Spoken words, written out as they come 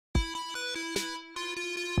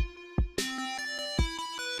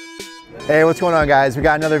Hey, what's going on, guys? We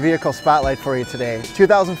got another vehicle spotlight for you today.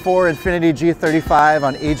 2004 Infiniti G35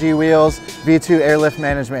 on AG wheels, V2 airlift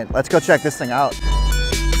management. Let's go check this thing out.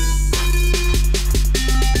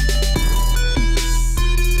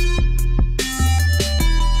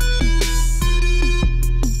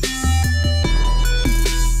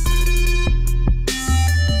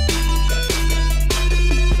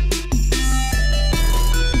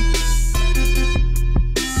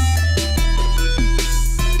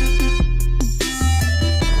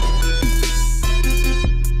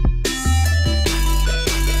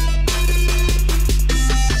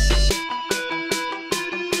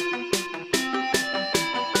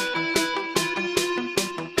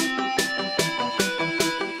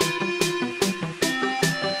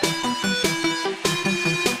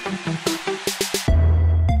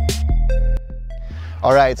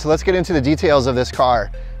 All right, so let's get into the details of this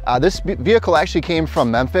car. This vehicle actually came from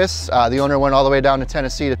Memphis. The owner went all the way down to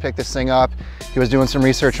Tennessee to pick this thing up. He was doing some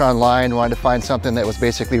research online, wanted to find something that was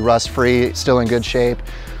basically rust-free, still in good shape.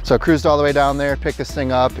 So cruised all the way down there, picked this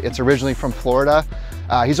thing up. It's originally from Florida.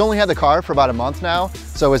 He's only had the car for about a month now,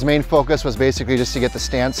 so his main focus was basically just to get the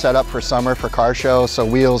stance set up for summer for car show, so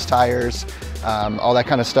wheels, tires, all that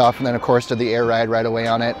kind of stuff, and then of course did the air ride right away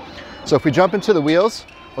on it. So if we jump into the wheels,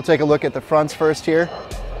 we'll take a look at the fronts first here.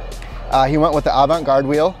 He went with the Avant Garde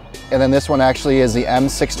wheel, and then this one actually is the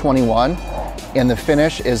M621, and the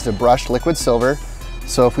finish is the brushed liquid silver.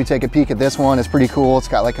 So if we take a peek at this one, it's pretty cool. It's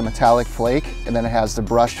got like a metallic flake, and then it has the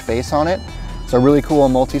brushed face on it. So really cool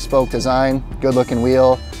multi-spoke design, good looking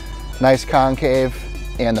wheel, nice concave,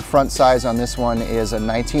 and the front size on this one is a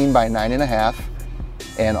 19 by 9.5,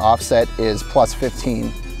 and offset is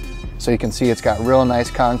 +15. So you can see it's got real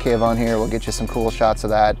nice concave on here. We'll get you some cool shots of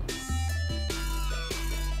that.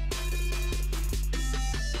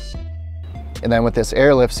 And then with this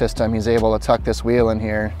airlift system, he's able to tuck this wheel in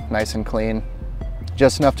here nice and clean,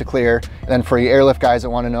 just enough to clear. And then for you airlift guys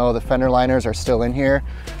that want to know, the fender liners are still in here.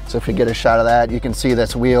 So if you get a shot of that, you can see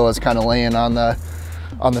this wheel is kind of laying on the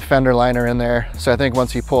fender liner in there. So I think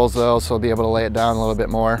once he pulls those, he'll be able to lay it down a little bit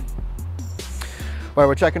more. All right,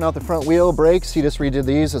 we're checking out the front wheel brakes. He just redid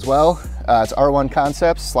these as well. It's R1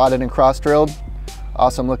 Concepts, slotted and cross drilled.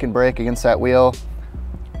 Awesome looking brake against that wheel.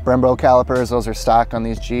 Brembo calipers, those are stock on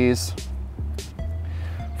these Gs.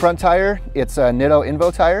 Front tire, it's a Nitto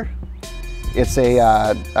Invo tire. It's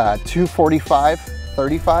a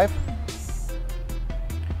 245/35.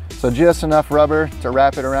 So just enough rubber to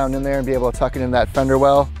wrap it around in there and be able to tuck it in that fender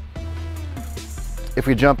well. If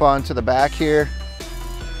we jump onto the back here,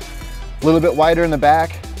 a little bit wider in the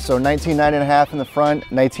back, so 19 9.5 in the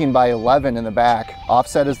front, 19 by 11 in the back.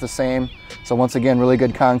 Offset is the same, so once again, really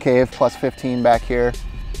good concave, +15 back here.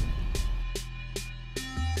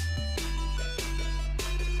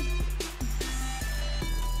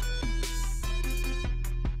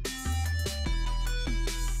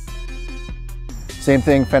 Same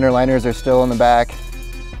thing, fender liners are still in the back.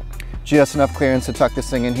 Just enough clearance to tuck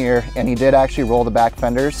this thing in here, and he did actually roll the back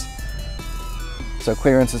fenders. So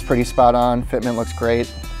clearance is pretty spot on, fitment looks great.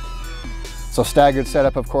 So staggered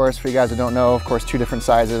setup, of course, for you guys that don't know, of course, 2 different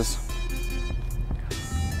sizes.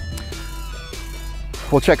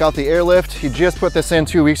 We'll check out the airlift. He just put this in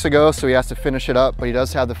 2 weeks ago, so he has to finish it up, but he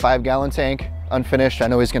does have the 5-gallon tank unfinished. I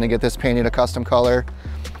know he's gonna get this painted a custom color.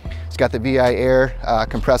 He's got the VI air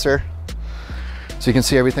compressor. So you can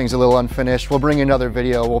see everything's a little unfinished. We'll bring you another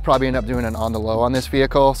video. We'll probably end up doing an on the low on this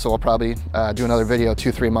vehicle. So we'll probably do another video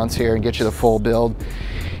 2-3 months here and get you the full build.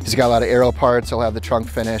 He's got a lot of aero parts. He'll have the trunk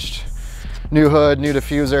finished. New hood, new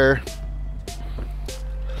diffuser.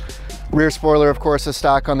 Rear spoiler, of course, is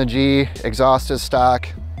stock on the G. Exhaust is stock.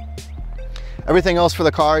 Everything else for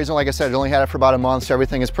the car, he's, like I said, only had it for about a month, so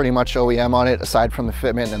everything is pretty much OEM on it, aside from the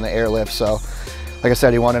fitment and the airlift. So like I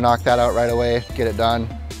said, he wanted to knock that out right away, get it done.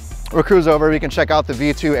 We'll cruise over, we can check out the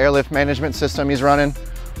V2 airlift management system he's running.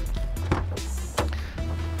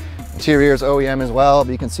 Interior is OEM as well,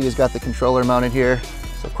 but you can see he's got the controller mounted here.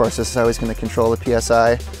 So of course, this is how he's going to control the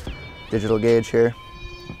PSI, digital gauge here.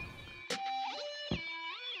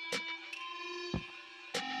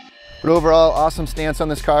 But overall, awesome stance on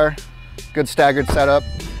this car, good staggered setup.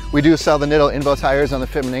 We do sell the Nitto Invo tires on the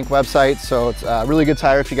Fitment Inc. website, so it's a really good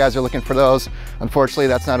tire if you guys are looking for those. Unfortunately,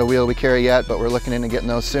 that's not a wheel we carry yet, but we're looking into getting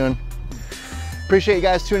those soon. Appreciate you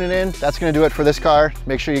guys tuning in. That's gonna do it for this car.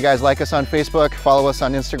 Make sure you guys like us on Facebook, follow us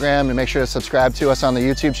on Instagram, and make sure to subscribe to us on the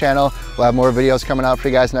YouTube channel. We'll have more videos coming out for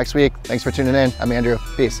you guys next week. Thanks for tuning in. I'm Andrew.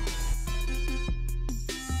 Peace.